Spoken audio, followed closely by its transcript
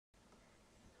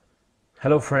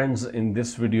Hello friends, in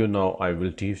this video now I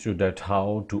will teach you that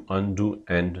how to undo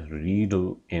and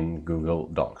redo in Google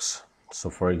Docs.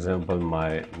 So for example,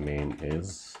 my name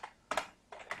is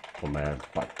Umair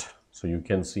Bhatt. So you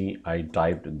can see I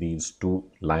typed these two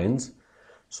lines.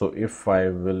 So if I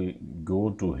will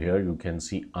go to here, you can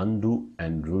see undo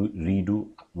and redo.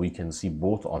 We can see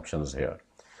both options here.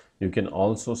 You can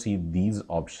also see these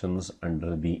options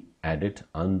under the edit,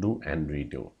 undo and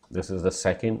redo. This is the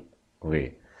second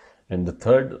way. And the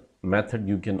third method,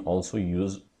 you can also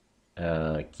use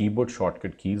keyboard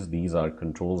shortcut keys. These are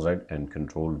Control Z and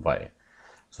Control Y.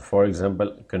 So for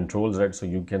example, Control Z, so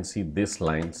you can see this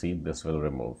line, see this will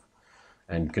remove,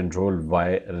 and Control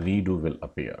Y, redo will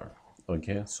appear.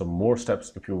 Okay, so more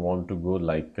steps if you want to go,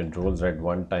 like Control Z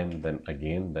one time, then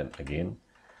again.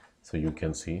 So you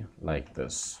can see like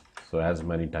this. So as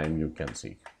many times you can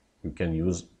see. You can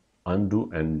use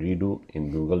undo and redo in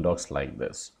Google Docs like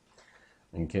this.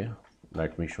 Okay,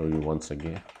 let me show you once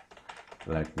again.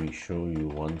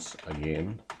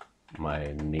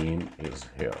 My name is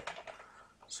here.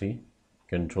 See,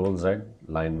 Control Z,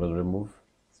 line will remove.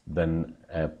 Then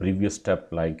a previous step,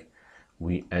 like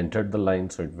we entered the line,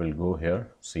 so it will go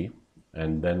here, see,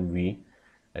 and then we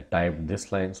type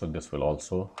this line, so this will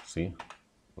also see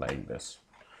like this.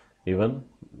 Even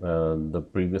the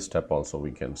previous step also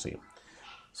we can see.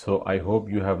 So I hope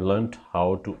you have learned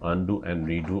how to undo and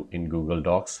redo in Google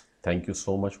Docs. Thank you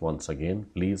so much once again.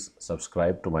 Please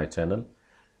subscribe to my channel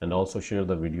and also share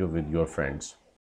the video with your friends.